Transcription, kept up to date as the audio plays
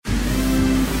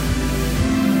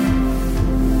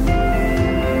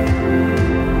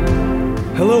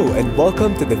and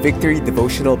welcome to the Victory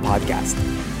Devotional Podcast.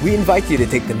 We invite you to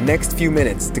take the next few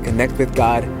minutes to connect with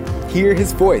God, hear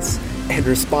His voice, and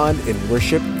respond in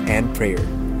worship and prayer.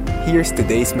 Here's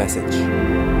today's message.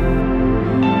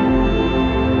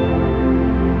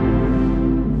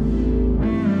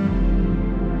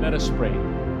 Let us pray.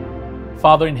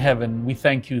 Father in heaven, we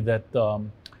thank you that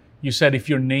you said if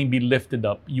your name be lifted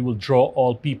up, you will draw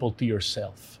all people to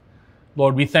yourself.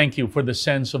 Lord, we thank you for the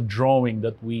sense of drawing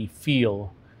that we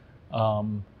feel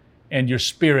and your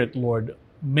Spirit, Lord,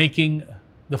 making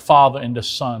the Father and the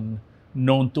Son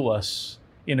known to us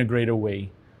in a greater way.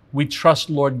 We trust,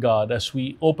 Lord God, as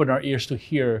we open our ears to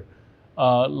hear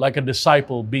like a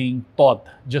disciple being taught,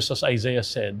 just as Isaiah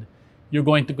said, you're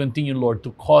going to continue, Lord,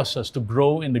 to cause us to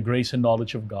grow in the grace and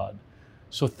knowledge of God.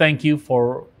 So thank you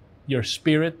for your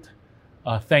Spirit.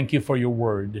 Thank you for your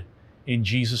word. In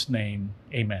Jesus' name,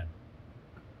 amen.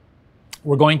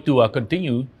 We're going to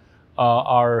continue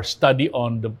our study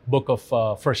on the book of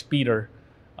 1 Peter,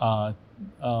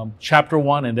 chapter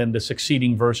 1, and then the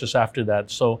succeeding verses after that.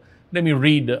 So let me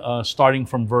read starting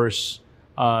from verse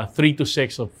 3 to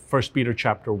 6 of 1 Peter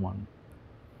chapter 1.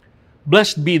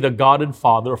 Blessed be the God and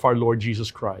Father of our Lord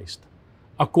Jesus Christ.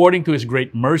 According to His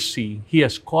great mercy, He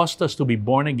has caused us to be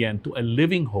born again to a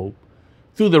living hope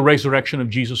through the resurrection of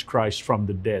Jesus Christ from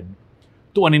the dead,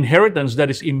 to an inheritance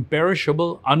that is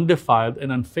imperishable, undefiled,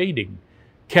 and unfading,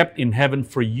 kept in heaven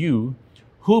for you,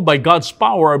 who by God's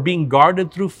power are being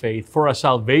guarded through faith for a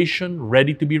salvation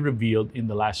ready to be revealed in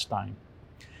the last time.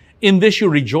 In this you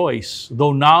rejoice,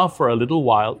 though now for a little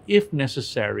while, if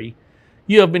necessary,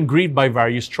 you have been grieved by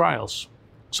various trials,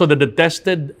 so that the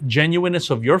tested genuineness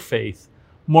of your faith,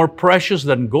 more precious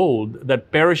than gold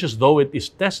that perishes though it is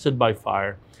tested by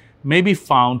fire, may be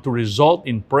found to result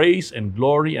in praise and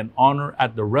glory and honor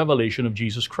at the revelation of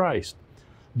Jesus Christ.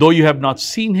 Though you have not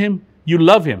seen Him, you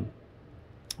love Him.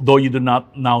 Though you do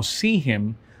not now see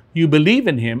Him, you believe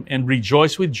in Him and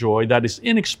rejoice with joy that is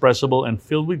inexpressible and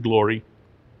filled with glory,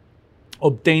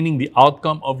 obtaining the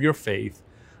outcome of your faith,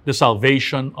 the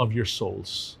salvation of your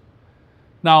souls.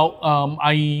 Now,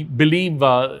 I believe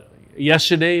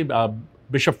yesterday,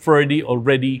 Bishop Ferdy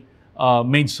already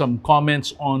made some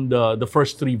comments on the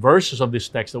first three verses of this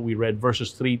text that we read,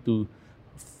 verses 3 to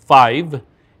 5.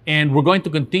 And we're going to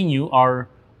continue our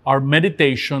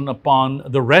meditation upon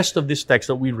the rest of this text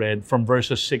that we read from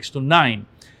verses 6 to 9.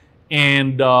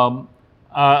 And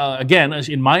again, as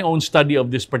in my own study of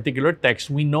this particular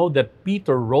text, we know that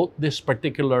Peter wrote this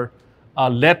particular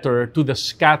letter to the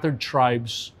scattered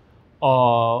tribes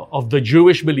of the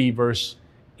Jewish believers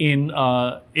in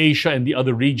Asia and the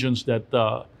other regions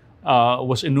that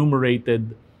was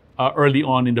enumerated early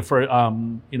on in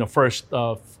the first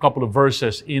couple of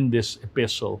verses in this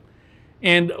epistle.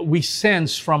 And we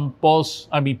sense from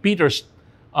Peter's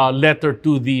letter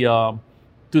to the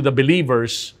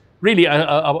believers really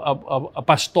a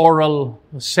pastoral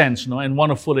sense, and one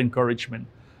of full encouragement.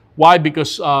 Why?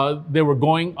 Because they were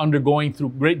undergoing through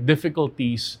great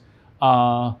difficulties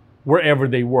wherever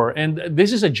they were. And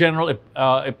this is a general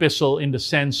epistle in the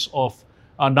sense of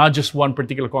not just one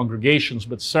particular congregations,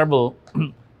 but several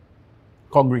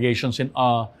congregations in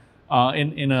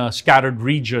a scattered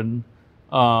region,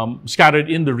 scattered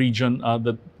in the region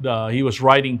that he was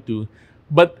writing to.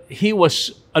 But he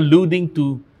was alluding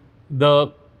to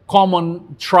the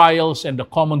common trials and the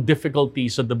common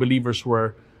difficulties that the believers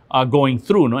were going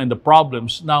through, and the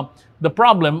problems. Now, the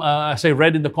problem, as I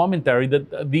read in the commentary,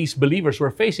 that these believers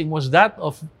were facing was that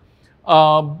of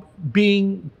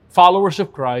being followers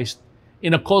of Christ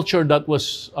in a culture that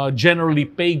was generally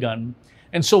pagan.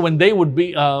 And so when they would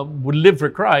live for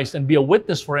Christ and be a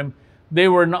witness for Him, they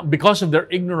were not, because of their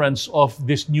ignorance of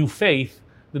this new faith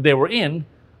that they were in,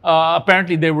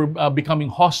 apparently they were becoming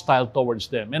hostile towards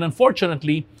them. And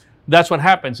unfortunately, that's what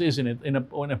happens, isn't it? In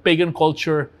a pagan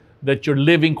culture that you're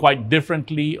living quite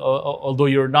differently, although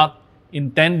you're not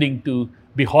intending to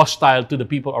be hostile to the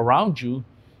people around you,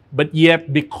 but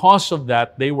yet because of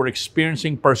that, they were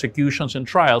experiencing persecutions and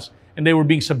trials, and they were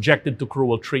being subjected to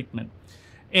cruel treatment.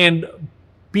 And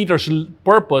Peter's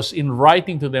purpose in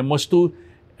writing to them was to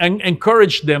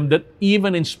encourage them that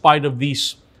even in spite of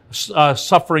these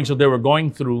sufferings that they were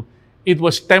going through, it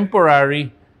was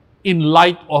temporary in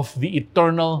light of the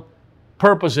eternal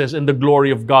purposes and the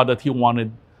glory of God that He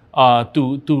wanted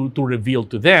to reveal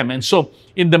to them. And so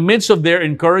in the midst of their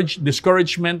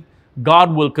discouragement,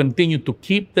 God will continue to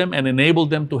keep them and enable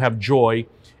them to have joy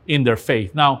in their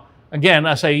faith. Now, again,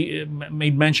 as I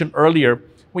made mention earlier,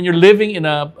 when you're living in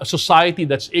a society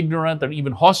that's ignorant and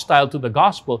even hostile to the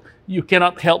gospel, you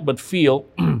cannot help but feel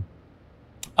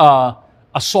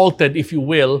assaulted, if you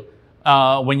will,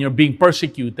 when you're being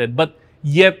persecuted. But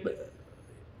Yet,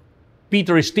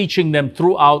 Peter is teaching them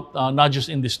throughout, not just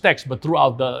in this text, but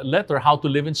throughout the letter, how to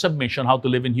live in submission, how to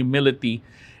live in humility,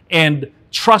 and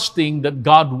trusting that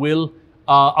God will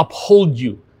uphold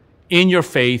you in your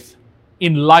faith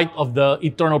in light of the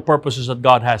eternal purposes that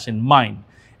God has in mind.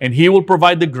 And He will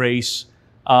provide the grace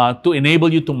to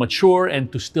enable you to mature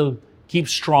and to still keep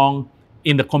strong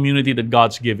in the community that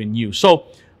God's given you. So,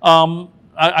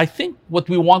 I think what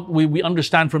we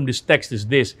understand from this text is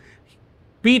this.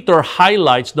 Peter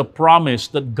highlights the promise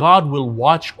that God will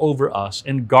watch over us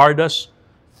and guard us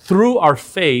through our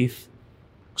faith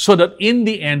so that in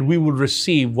the end we will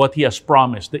receive what He has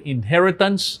promised, the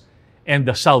inheritance and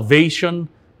the salvation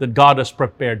that God has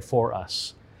prepared for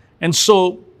us. And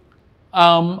so,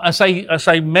 as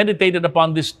I meditated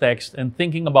upon this text and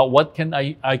thinking about what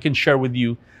I can share with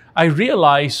you, I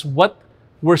realize what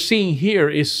we're seeing here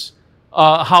is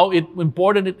how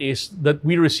important it is that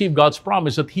we receive God's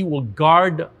promise that He will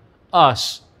guard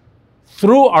us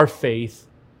through our faith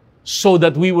so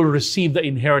that we will receive the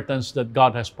inheritance that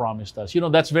God has promised us.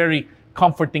 That's very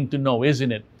comforting to know,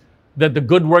 isn't it? That the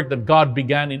good work that God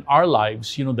began in our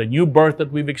lives, the new birth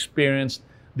that we've experienced,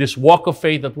 this walk of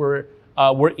faith that we're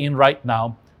in right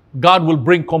now, God will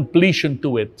bring completion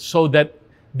to it so that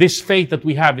this faith that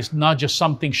we have is not just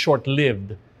something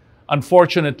short-lived.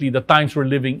 Unfortunately, the times we're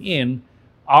living in,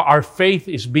 our faith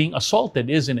is being assaulted,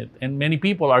 isn't it? And many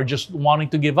people are just wanting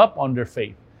to give up on their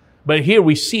faith. But here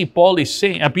we see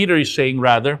Peter is saying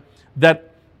rather,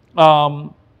 that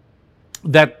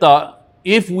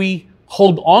if we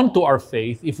hold on to our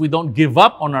faith, if we don't give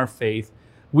up on our faith,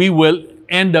 we will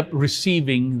end up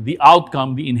receiving the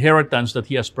outcome, the inheritance that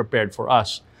He has prepared for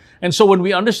us. And so when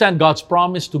we understand God's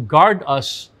promise to guard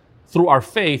us through our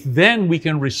faith, then we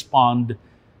can respond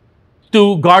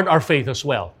to guard our faith as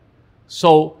well.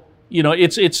 So,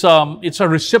 it's a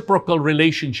reciprocal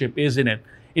relationship, isn't it?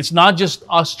 It's not just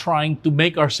us trying to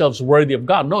make ourselves worthy of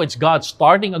God. No, it's God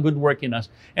starting a good work in us.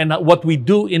 And what we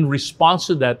do in response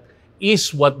to that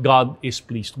is what God is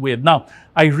pleased with. Now,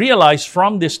 I realize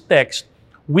from this text,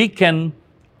 we can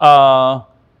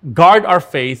guard our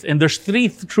faith. And there's three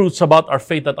truths about our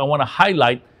faith that I want to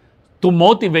highlight to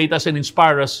motivate us and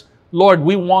inspire us. Lord,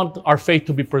 we want our faith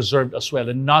to be preserved as well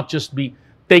and not just be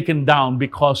taken down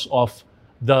because of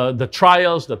the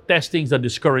trials, the testings, the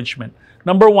discouragement.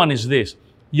 Number one is this.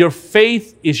 Your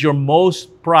faith is your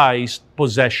most prized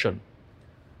possession.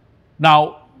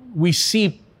 Now, we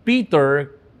see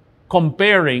Peter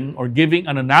comparing or giving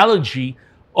an analogy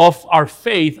of our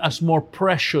faith as more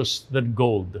precious than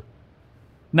gold.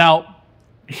 Now,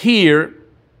 here,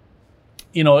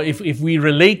 if we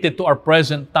relate it to our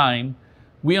present time,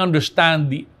 we understand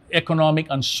the economic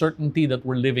uncertainty that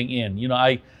we're living in.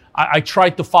 I try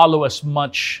to follow as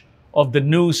much of the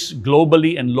news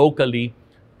globally and locally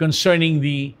concerning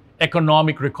the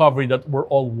economic recovery that we're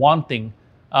all wanting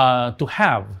to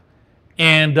have.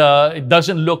 And it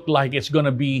doesn't look like it's going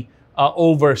to be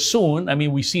over soon. I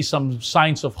mean, we see some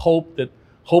signs of hope that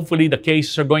hopefully the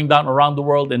cases are going down around the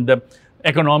world and the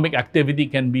economic activity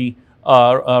can be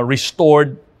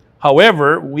restored.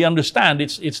 However, we understand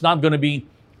it's not going to be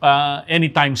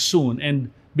anytime soon.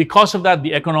 And because of that,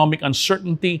 the economic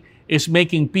uncertainty is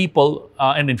making people,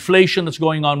 and inflation that's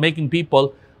going on, making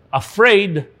people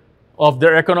afraid of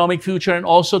their economic future and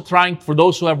also trying, for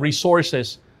those who have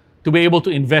resources, to be able to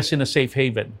invest in a safe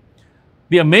haven.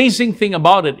 The amazing thing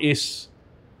about it is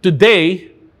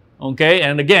today, okay,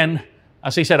 and again,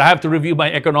 as I said, I have to review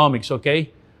my economics,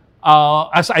 okay?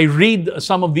 As I read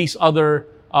some of these other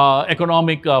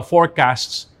economic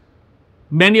forecasts,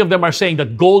 many of them are saying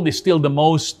that gold is still the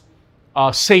most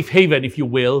safe haven, if you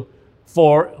will,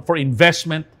 for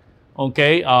investment,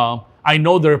 okay? I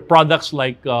know there are products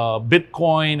like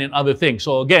Bitcoin and other things.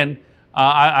 So again,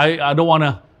 I don't want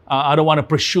to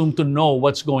presume to know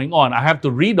what's going on. I have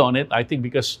to read on it, I think,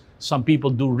 because some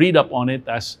people do read up on it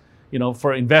as,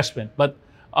 for investment. But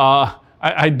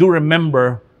I do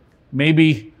remember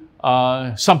maybe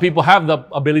some people have the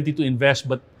ability to invest,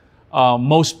 but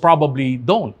most probably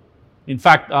don't. In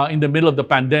fact, in the middle of the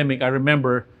pandemic, I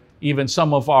remember even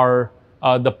some of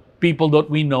the people that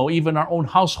we know, even our own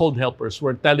household helpers,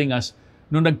 were telling us,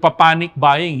 nung nagpa-panic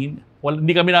buying,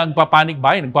 hindi kami nagpa-panic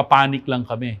buying, nagpa-panic lang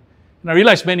kami. And I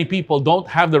realize many people don't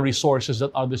have the resources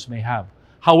that others may have.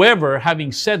 However,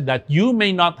 having said that, you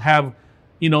may not have,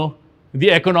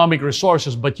 the economic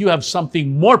resources, but you have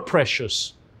something more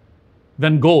precious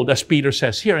than gold, as Peter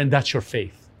says here, and that's your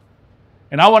faith.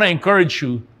 And I want to encourage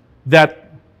you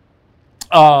that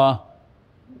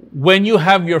when you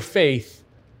have your faith,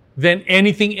 then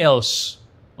anything else,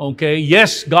 okay?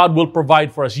 Yes, God will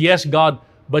provide for us. Yes, God,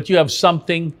 but you have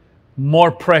something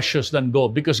more precious than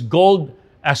gold. Because gold,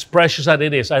 as precious as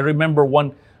it is, I remember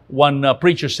one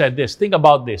preacher said this. Think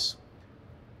about this.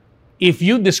 If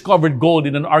you discovered gold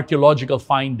in an archaeological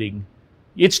finding,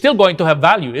 it's still going to have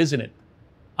value, isn't it?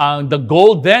 The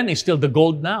gold then is still the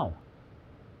gold now.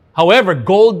 However,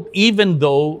 gold, even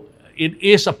though it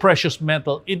is a precious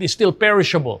metal, it is still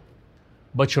perishable.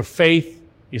 But your faith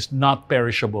is not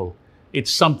perishable. It's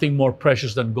something more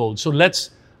precious than gold. So let's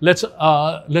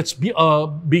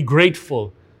be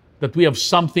grateful that we have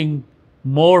something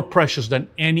more precious than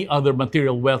any other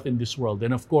material wealth in this world.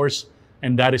 And of course,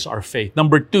 and that is our faith.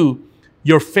 Number 2,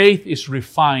 your faith is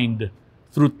refined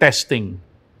through testing.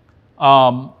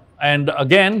 And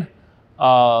again,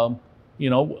 what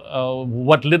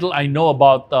little I know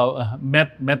about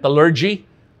metallurgy,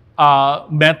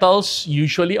 metals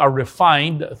usually are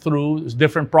refined through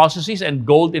different processes, and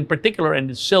gold in particular,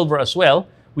 and silver as well.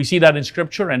 We see that in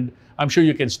Scripture, and I'm sure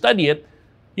you can study it.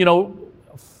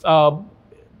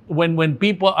 When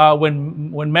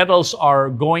metals are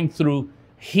going through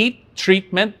heat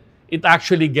treatment, it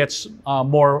actually gets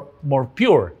more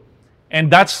pure. And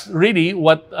that's really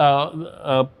what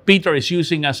Peter is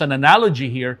using as an analogy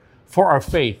here for our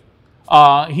faith.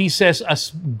 He says,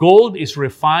 as gold is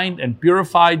refined and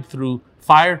purified through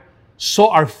fire, so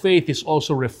our faith is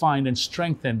also refined and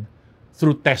strengthened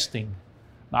through testing.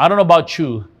 Now, I don't know about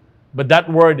you, but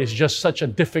that word is just such a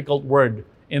difficult word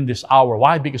in this hour.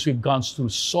 Why? Because we've gone through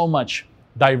so much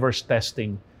diverse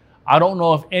testing. I don't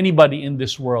know of anybody in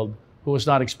this world who has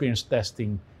not experienced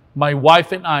testing. My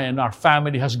wife and I and our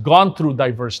family has gone through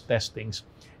diverse testings.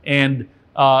 And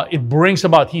it brings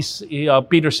about,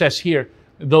 Peter says here,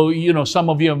 though some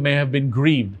of you may have been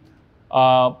grieved,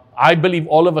 I believe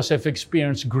all of us have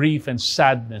experienced grief and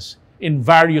sadness in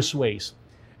various ways.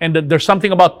 And there's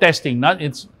something about testing.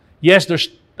 There's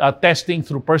testing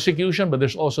through persecution, but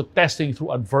there's also testing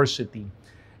through adversity.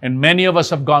 And many of us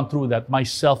have gone through that,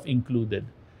 myself included.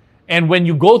 And when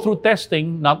you go through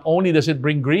testing, not only does it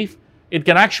bring grief, it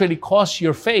can actually cause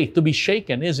your faith to be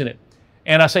shaken, isn't it?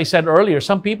 And as I said earlier,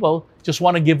 some people just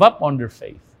want to give up on their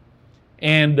faith.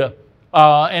 And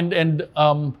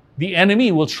the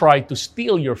enemy will try to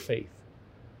steal your faith.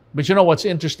 But you know what's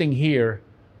interesting here?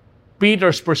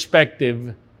 Peter's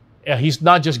perspective, he's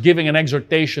not just giving an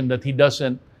exhortation that he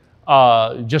doesn't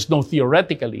just know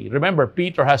theoretically. Remember,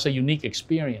 Peter has a unique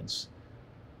experience.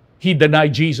 He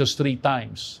denied Jesus 3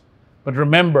 times. But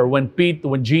remember, when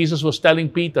Jesus was telling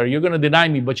Peter, you're going to deny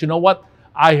me, but you know what?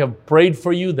 I have prayed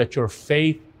for you that your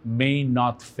faith may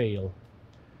not fail.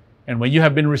 And when you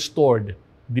have been restored,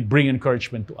 bring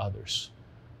encouragement to others.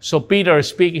 So Peter is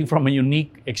speaking from a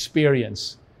unique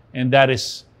experience, and that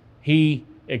is, he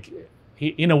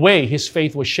in a way, his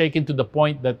faith was shaken to the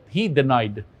point that he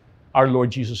denied our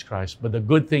Lord Jesus Christ. But the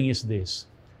good thing is this: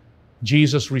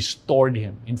 Jesus restored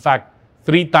him. In fact,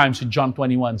 3 times in John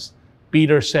 21,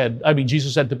 Jesus said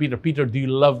to Peter, Peter, do you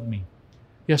love me?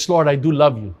 Yes, Lord, I do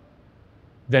love you.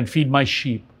 Then feed my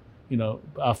sheep,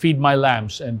 feed my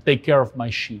lambs and take care of my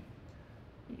sheep.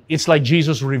 It's like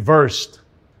Jesus reversed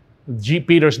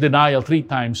Peter's denial 3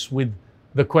 times with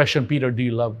the question, Peter, do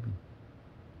you love me?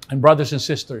 And brothers and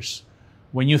sisters,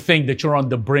 when you think that you're on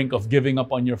the brink of giving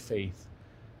up on your faith,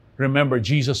 remember,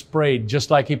 Jesus prayed just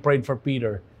like he prayed for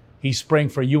Peter. He's praying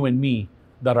for you and me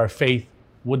that our faith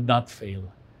would not fail.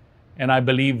 And I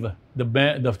believe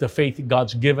the faith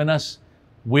God's given us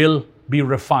will be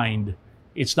refined.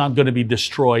 It's not going to be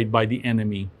destroyed by the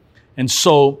enemy. And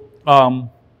so,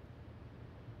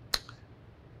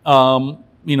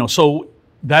 so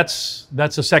that's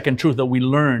the second truth that we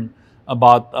learn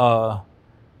about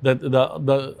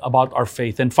about our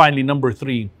faith. And finally, number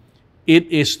 3, it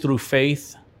is through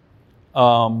faith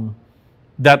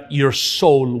that your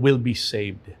soul will be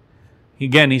saved.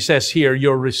 Again, he says here,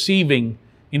 you're receiving,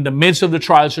 in the midst of the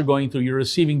trials you're going through, you're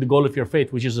receiving the goal of your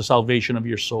faith, which is the salvation of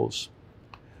your souls.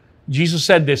 Jesus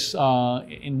said this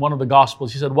in one of the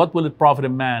Gospels. He said, what will it profit a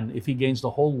man if he gains the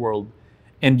whole world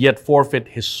and yet forfeit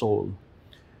his soul?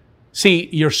 See,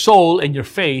 your soul and your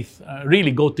faith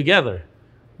really go together,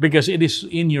 because it is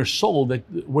in your soul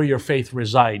where your faith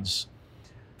resides.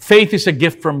 Faith is a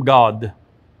gift from God,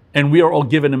 and we are all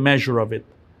given a measure of it.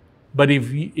 But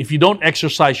if you don't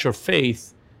exercise your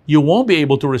faith, you won't be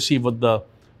able to receive what the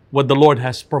Lord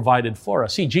has provided for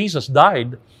us. See, Jesus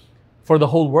died for the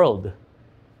whole world.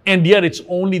 And yet it's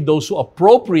only those who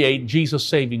appropriate Jesus'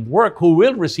 saving work who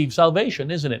will receive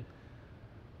salvation, isn't it?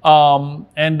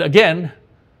 And again,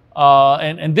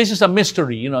 and this is a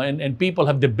mystery, and people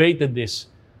have debated this.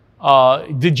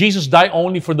 Did Jesus die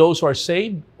only for those who are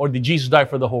saved, or did Jesus die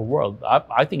for the whole world?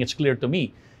 I think it's clear to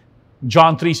me.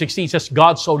 John 3:16 says,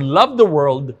 God so loved the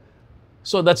world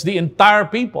So that's the entire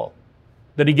people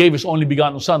that He gave His only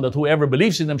begotten Son, that whoever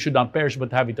believes in Him should not perish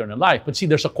but have eternal life. But see,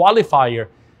 there's a qualifier.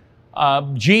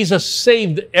 Jesus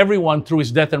saved everyone through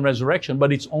His death and resurrection,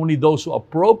 but it's only those who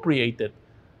appropriate it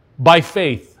by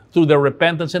faith, through their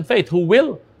repentance and faith, who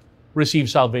will receive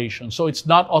salvation. So it's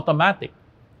not automatic.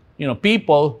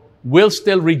 People will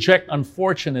still reject,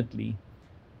 unfortunately,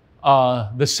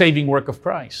 the saving work of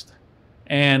Christ.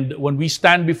 And when we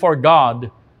stand before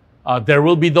God, there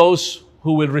will be those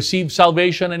who will receive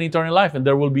salvation and eternal life, and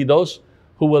there will be those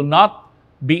who will not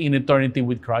be in eternity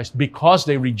with Christ because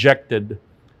they rejected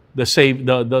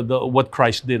what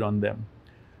Christ did on them.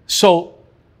 So,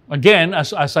 again,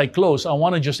 as I close, I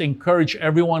want to just encourage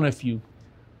every one of you,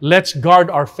 let's guard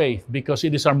our faith because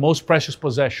it is our most precious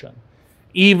possession.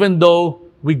 Even though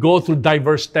we go through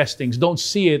diverse testings, don't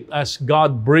see it as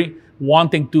God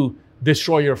wanting to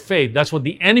destroy your faith. That's what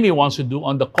the enemy wants to do.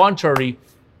 On the contrary,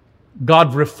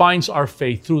 God refines our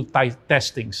faith through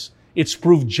testings. It's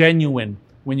proved genuine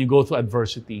when you go through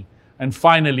adversity. And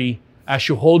finally, as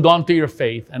you hold on to your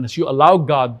faith and as you allow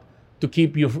God to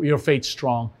keep your faith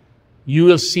strong, you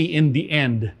will see in the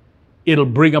end, it'll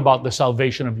bring about the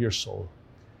salvation of your soul.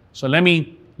 So let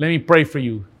me pray for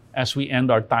you as we end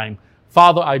our time.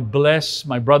 Father, I bless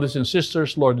my brothers and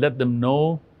sisters. Lord, let them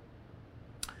know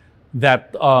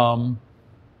that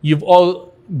you've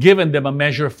all given them a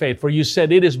measure of faith. For you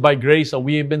said it is by grace that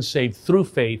we have been saved through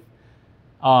faith,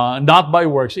 not by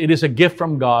works. It is a gift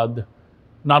from God,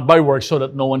 not by works, so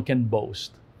that no one can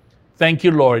boast. Thank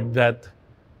you, Lord, that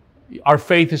our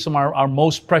faith is our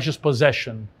most precious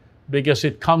possession because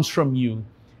it comes from you.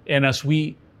 And as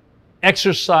we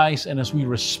exercise and as we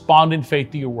respond in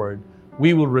faith to your word,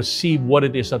 we will receive what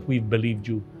it is that we've believed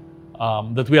you,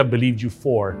 that we have believed you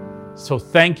for. So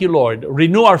thank you, Lord.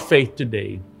 Renew our faith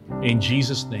today. In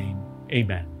Jesus' name,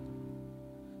 amen.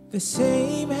 The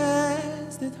same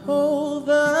hands that hold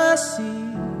the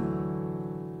sea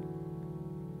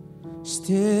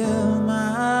still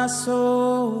my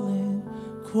soul and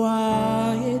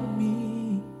quiet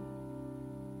me.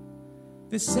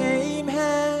 The same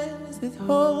hands that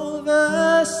hold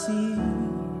the sea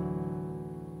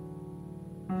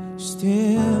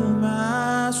still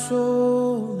my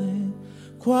soul and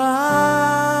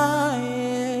quiet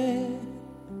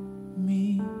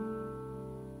me.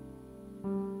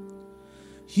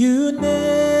 You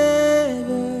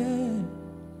never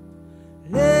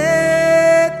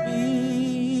let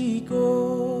me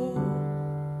go.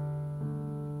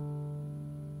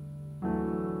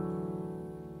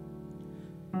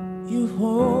 You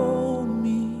hold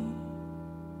me,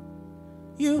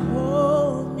 you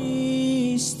hold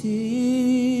me still.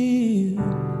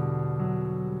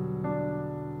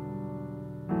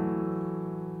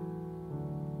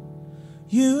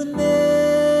 You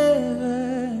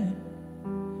never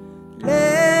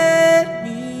let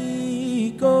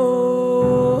me go.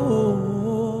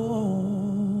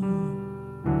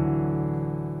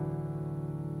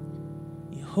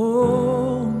 You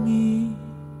hold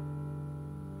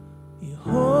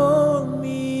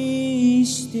me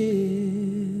still.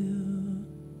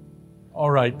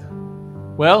 All right.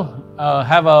 Well,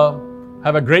 have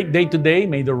a great day today.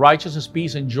 May the righteousness,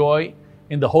 peace, and joy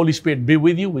in the Holy Spirit be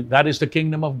with you. That is the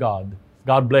kingdom of God.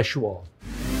 God bless you all.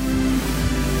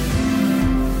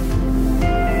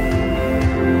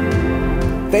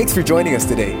 Thanks for joining us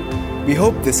today. We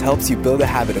hope this helps you build a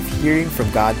habit of hearing from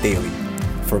God daily.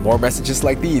 For more messages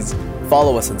like these,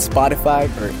 follow us on Spotify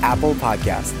or Apple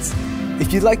Podcasts.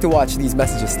 If you'd like to watch these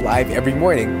messages live every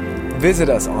morning, visit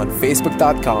us on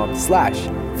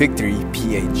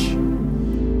facebook.com/victoryph.